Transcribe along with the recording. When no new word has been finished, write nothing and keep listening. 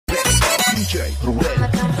DJ Ruel.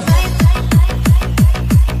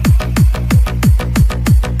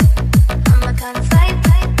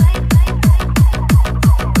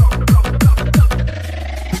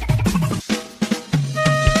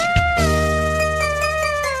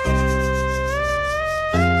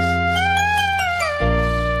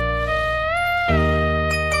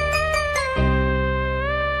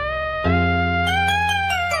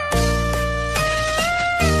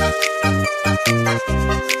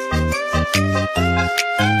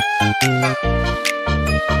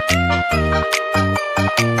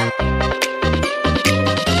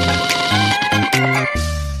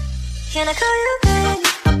 Can I call you baby?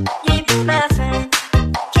 Can you be my friend?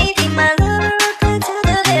 Can you be my lover all the way to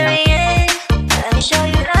the very end? Let me show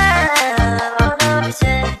you love, all the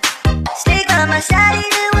pretend. Stay by my side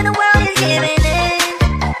even when the world is giving in.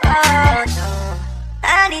 Oh no,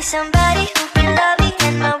 I need somebody who can love me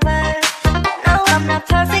and my worth. No, I'm not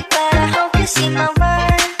perfect, but I hope you see my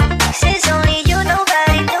worth. Since only you,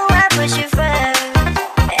 nobody knew I put you first.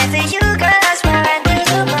 And for you, girl, I swear I need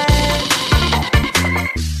the world.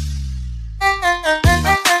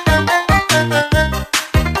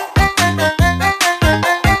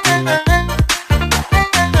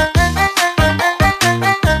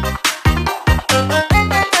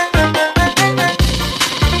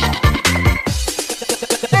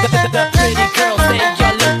 The pretty girls, they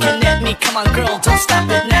are looking at me. Come on girl, don't stop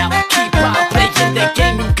it now. Keep on playing the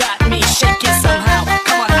game, you got me shaking somehow.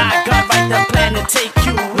 Come on, I got right the plan to take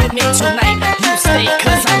you with me tonight. You stay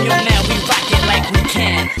cause I'm your man, we rock it like we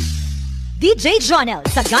can. DJ Jonel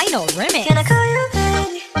sa Gyno Remix. Can I call you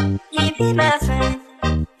baby? Can you be my friend?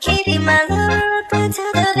 Can you be my lover all the way to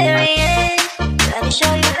the very end? Let me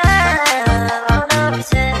show you love, all the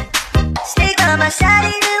pretend. Stick by my side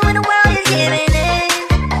even when the world is giving in.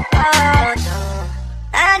 Oh no,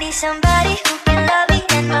 I need somebody who can love me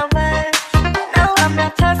and my worth. No, I'm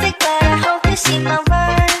not perfect, but I hope you see my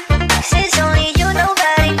worth. Since only you,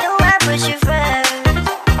 nobody knew I put you first.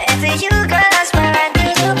 And for you, girl, I swear I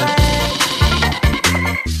need your worth.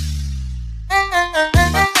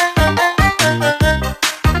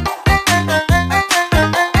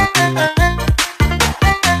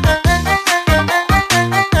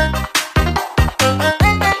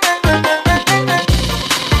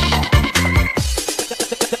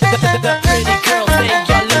 The pretty girls, they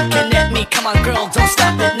are looking at me. Come on girl, don't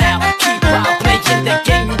stop it now. Keep on playing the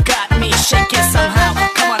game, you got me shaking somehow.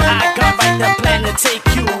 Come on, I got right the plan to take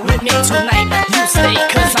you with me tonight. You stay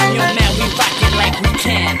cause I'm your man, we rock it like we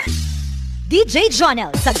can. DJ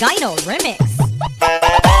Jonel sa Gyno Remix.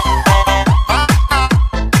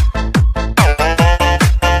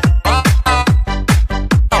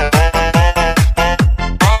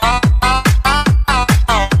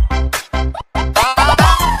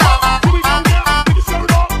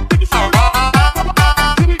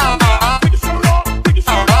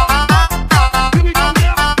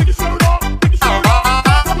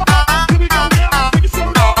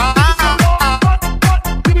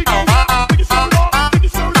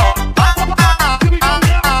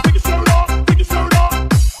 Can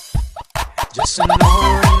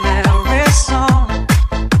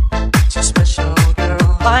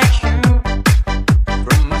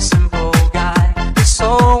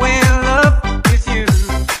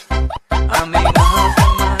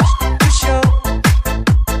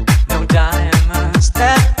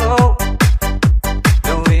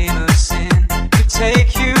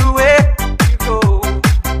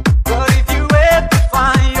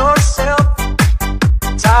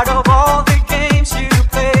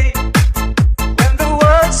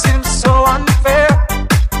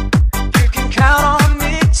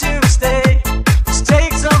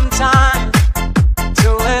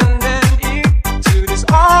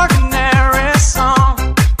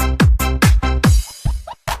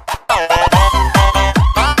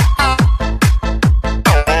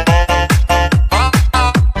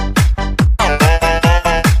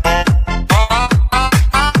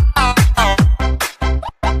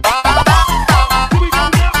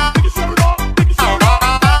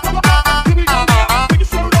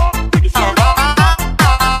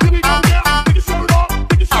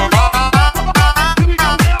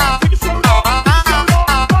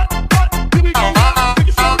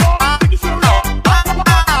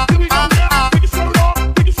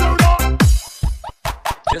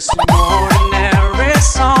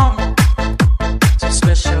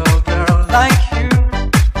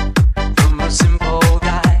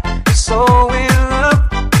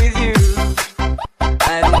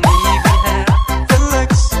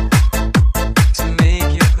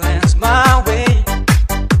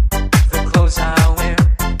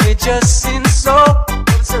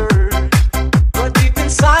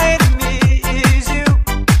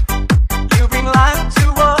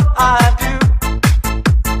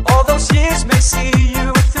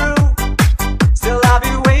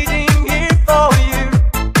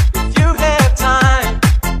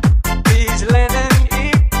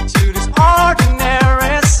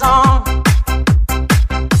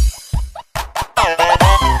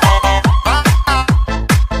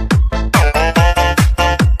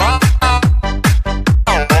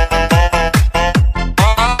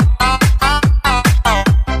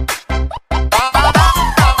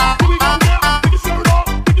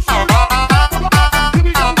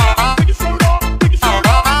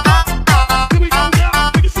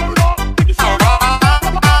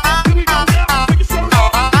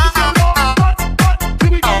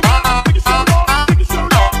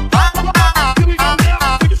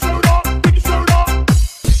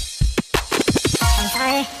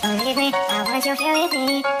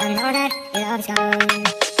I know that your love is gone.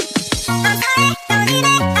 I'm sorry, don't leave it.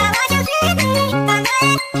 I want you with me. I know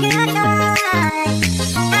that your love is gone.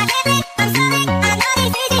 I can't breathe. I'm sorry. I know this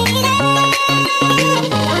isn't easy.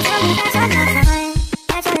 Don't tell me that's your love time.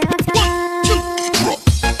 That's your love time.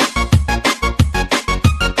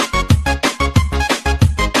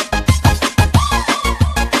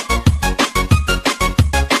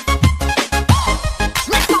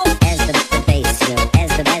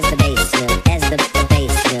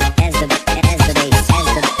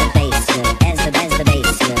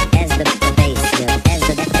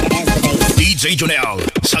 DJ Jonel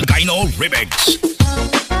sa Gyno Remix.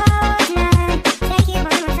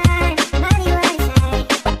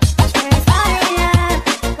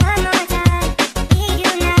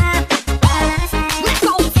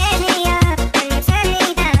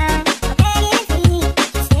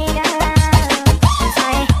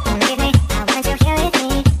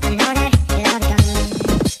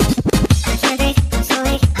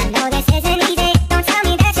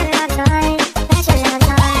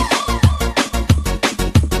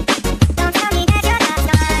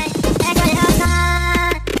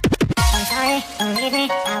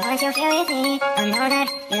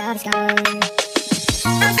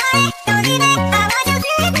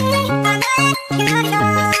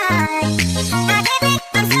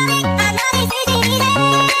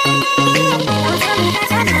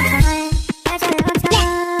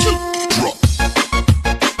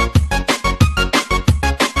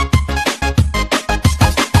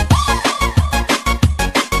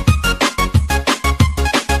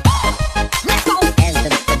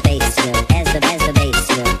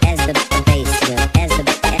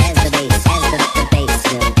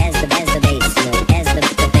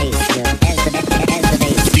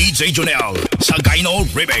 DJ Jonel sa Gyno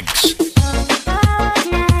Remix.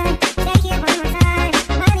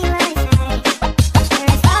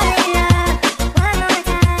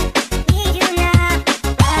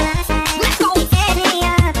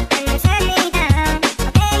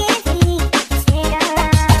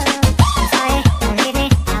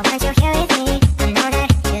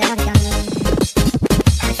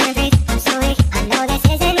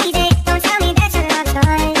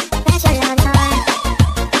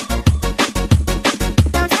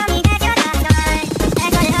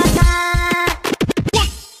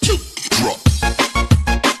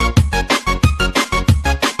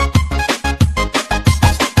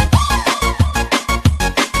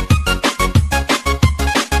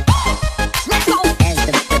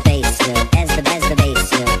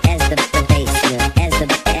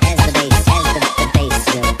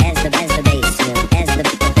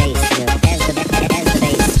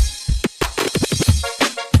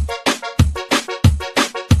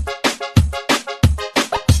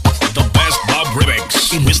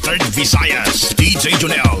 In Western Visayas, DJ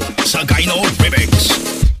Jonel sa Gyno Remix.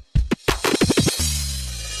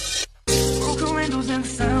 Broken windows and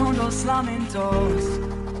sound of slamming doors.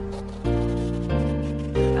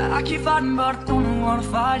 I keep fighting but don't know what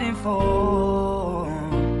I'm fighting for.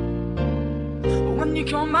 But when you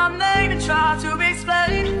call my name and try to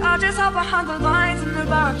explain, I just hide behind the lines in the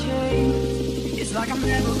barricade. It's like I'm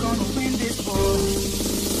never gonna win this war.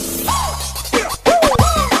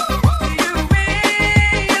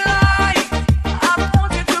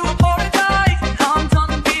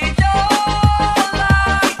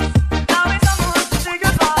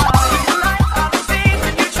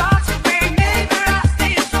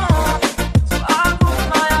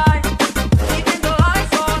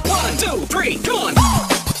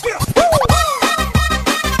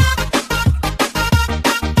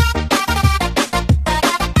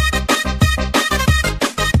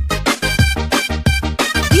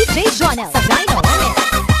 DJ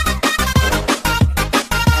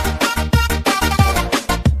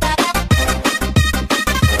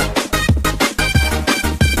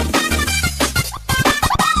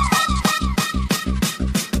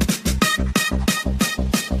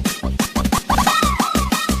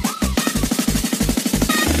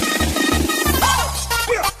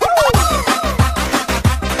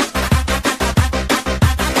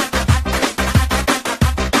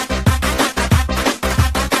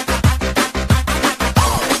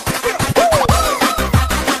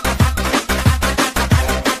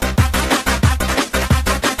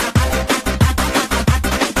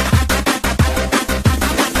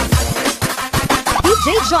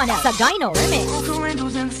Jonel sa Gyno Remix. Broken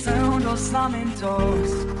windows and sound of slamming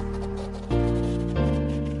doors.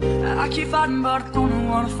 I keep fighting but don't know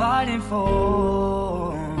what I'm fighting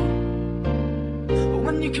for. But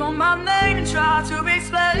when you call my name and try to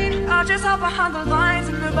explain, I just hide behind the lines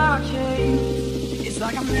in the barricade. It's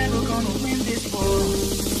like I'm never gonna win this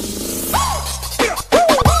war.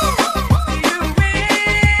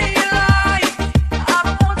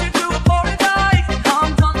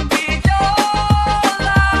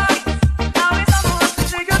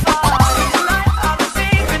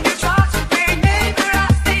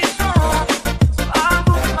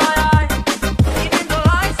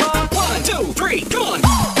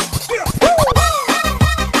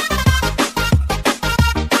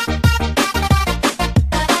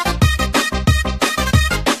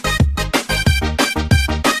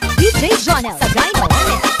 Jonel Sagayno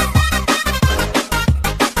Remix.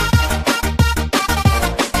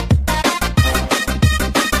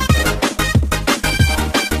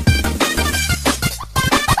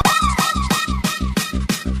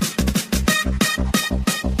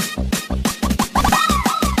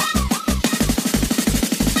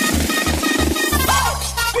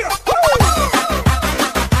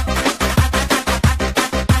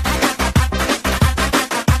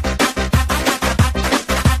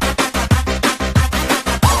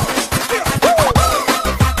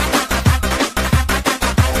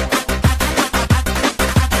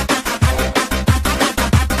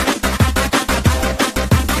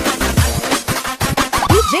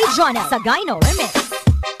 Jonel Sagayno Remix.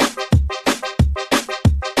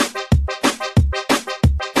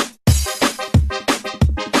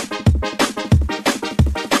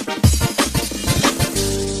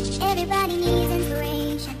 Everybody needs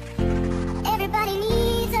inspiration. Everybody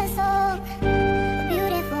needs a song, a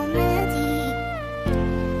beautiful melody.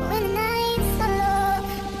 When the nights are long,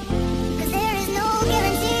 'cause there is no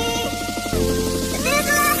guarantee that this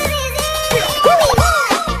life is easy. Every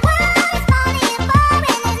night, world is falling apart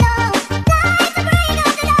and there's no light to bring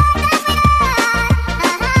us the darkness we look at you.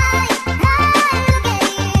 With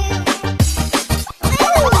the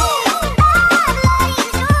waves of bloody and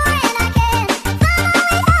sure, and I can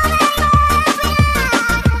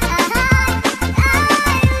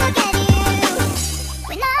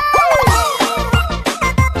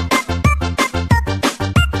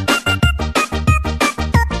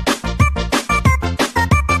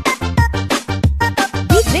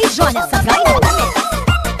DJ Jonel Sagayno Remix.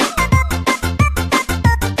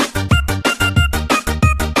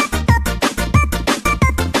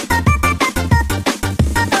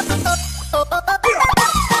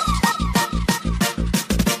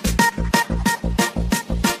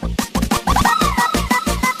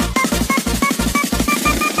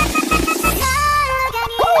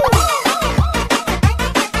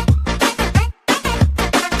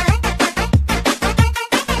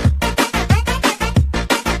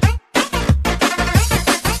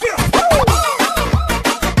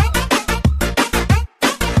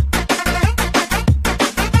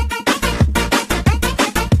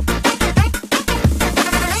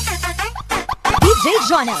 DJ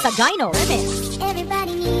Jonel Sagayno Remix.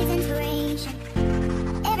 Everybody needs inspiration.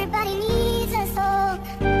 Everybody needs a song,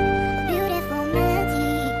 a beautiful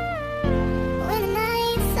melody. When the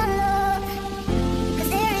nights are long, 'cause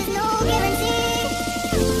there is no guarantee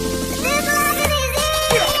that this life is easy.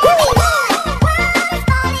 Every night, world is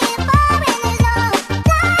falling apart and there's no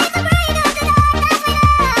light to bring us the darkness we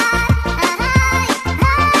look at you. With the waves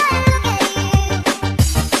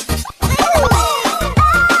of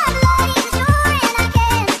bloody and sure, and I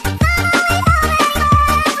can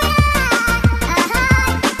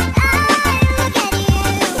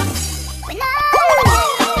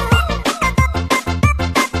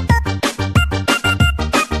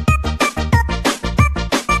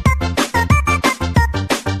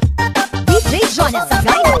DJ Jonel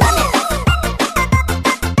Sagayno Remix.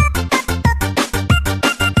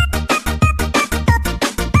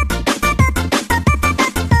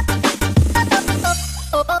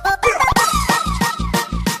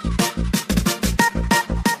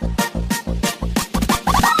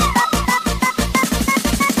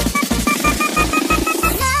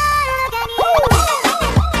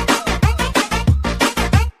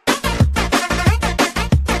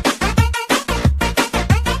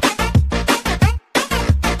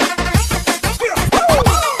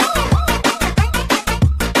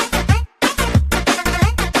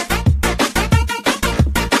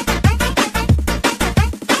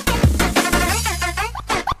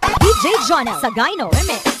 DJ Jonel Sagayno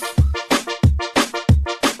Remix.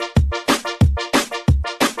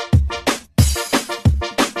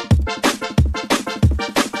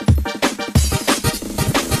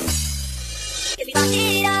 If we lost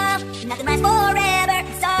it all, nothing lasts forever.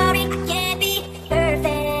 Sorry, I can't be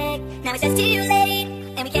perfect. Now it's just too late,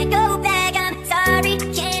 and we can't go back. I'm sorry, I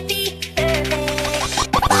can't be perfect.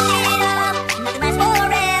 If we lost it all, nothing lasts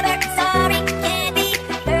forever. Sorry, I can't be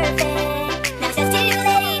perfect. Now it's just too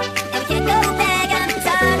late, and we can't go back. I'm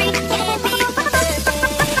sorry, I can't be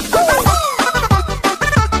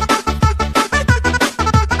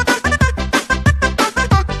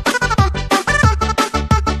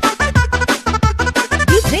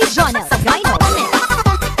DJ Jonel Sagayno Remix.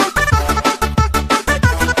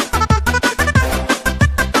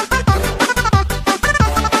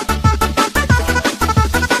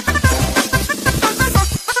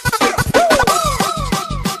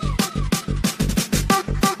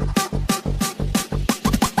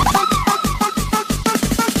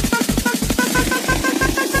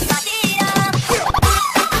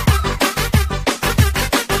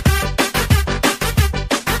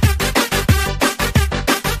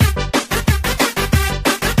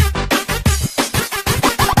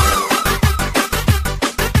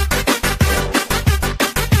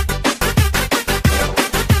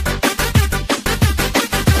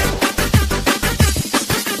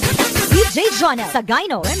 Jonah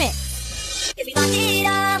Sagayno Remix. If we lost it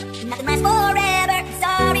all, nothing lasts forever.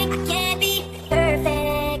 Sorry, I can't be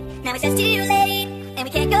perfect. Now it's just too late, and we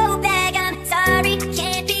can't go back. I'm sorry, I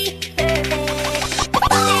can't be perfect. If we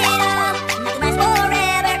lost it all, nothing lasts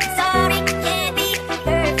forever. Sorry, I can't be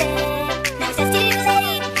perfect. Now it's just too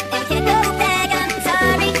late, and we can't go back. I'm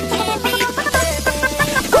sorry, I can't be perfect.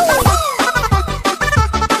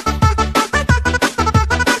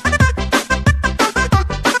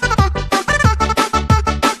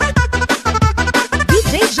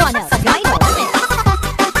 DJ Jonah Sagayno Remix.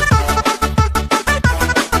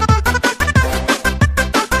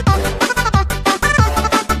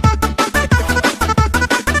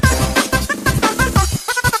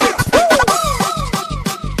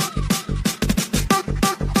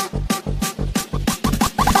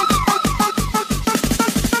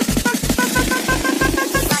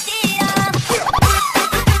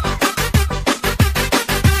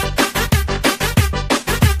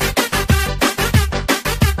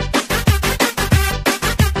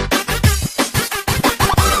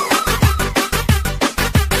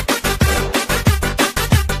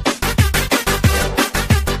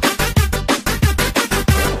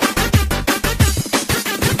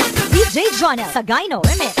 DJ Jonah Sagayno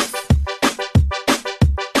Remix.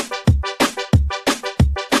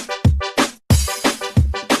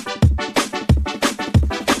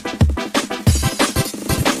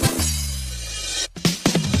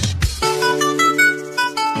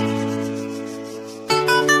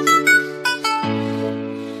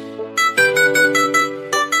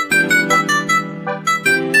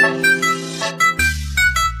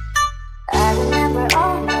 I remember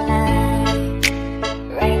all my life,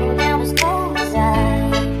 raining down as cold as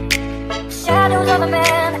ice. Shadows of a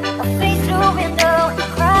man, a face through a window,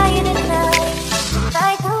 crying at night.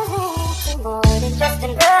 Night goes into morning, just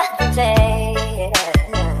another day.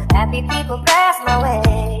 Happy people pass my way.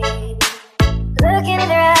 Looking in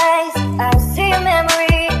their eyes, I see a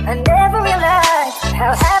memory. I never realized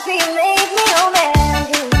how happy you made me, oh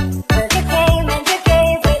Mandy. 'Cause you came and you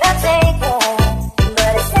gave without taking,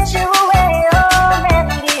 but it sent you away, oh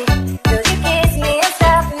Mandy. 'Cause you kissed me and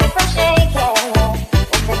stopped me from shaking.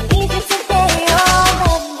 And I need you today, oh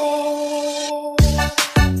Mandy.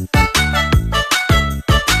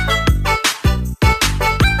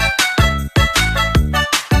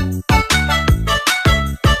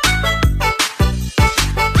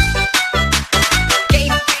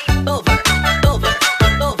 Game over, over,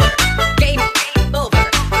 over. Game over,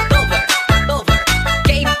 over, over.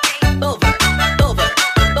 Game over, over,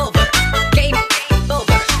 over. Game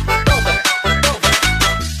over, over, over.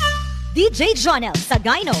 DJ Jonah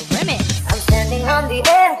Sagayno Remix. I'm standing on the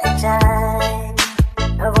edge of time.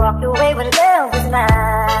 I've walked away when love was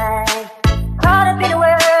mine. Caught up in a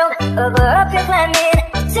world of up and climbing.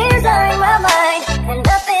 Tears are in my mind, and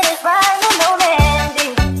nothing is right, no Mandy.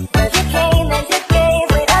 'Cause you came and you gave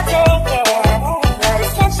without taking, but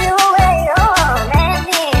it sent you away, oh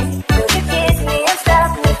Mandy. 'Cause you kissed me and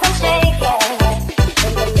stopped me from shaking.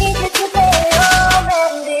 And I need you today, oh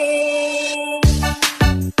Mandy.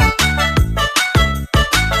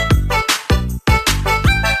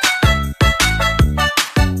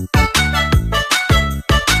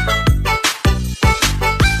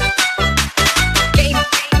 Game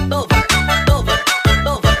over, over,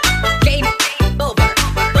 over. Game over,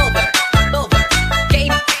 over, over.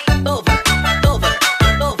 Game over, over,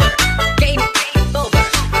 over. Game over,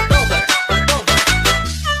 over, over.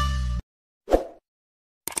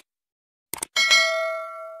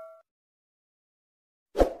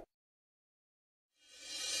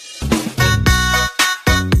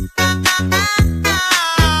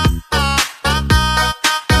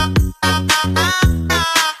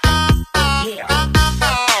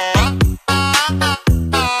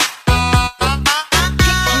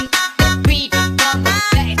 Kicking the beat from the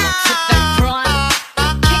back to the front.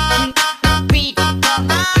 Kicking the beat from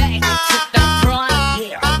the back to the front.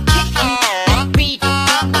 Kicking the beat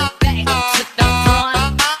from the back to the front.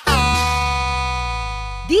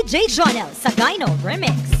 DJ Jonah Sagayno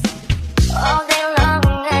Remix. All day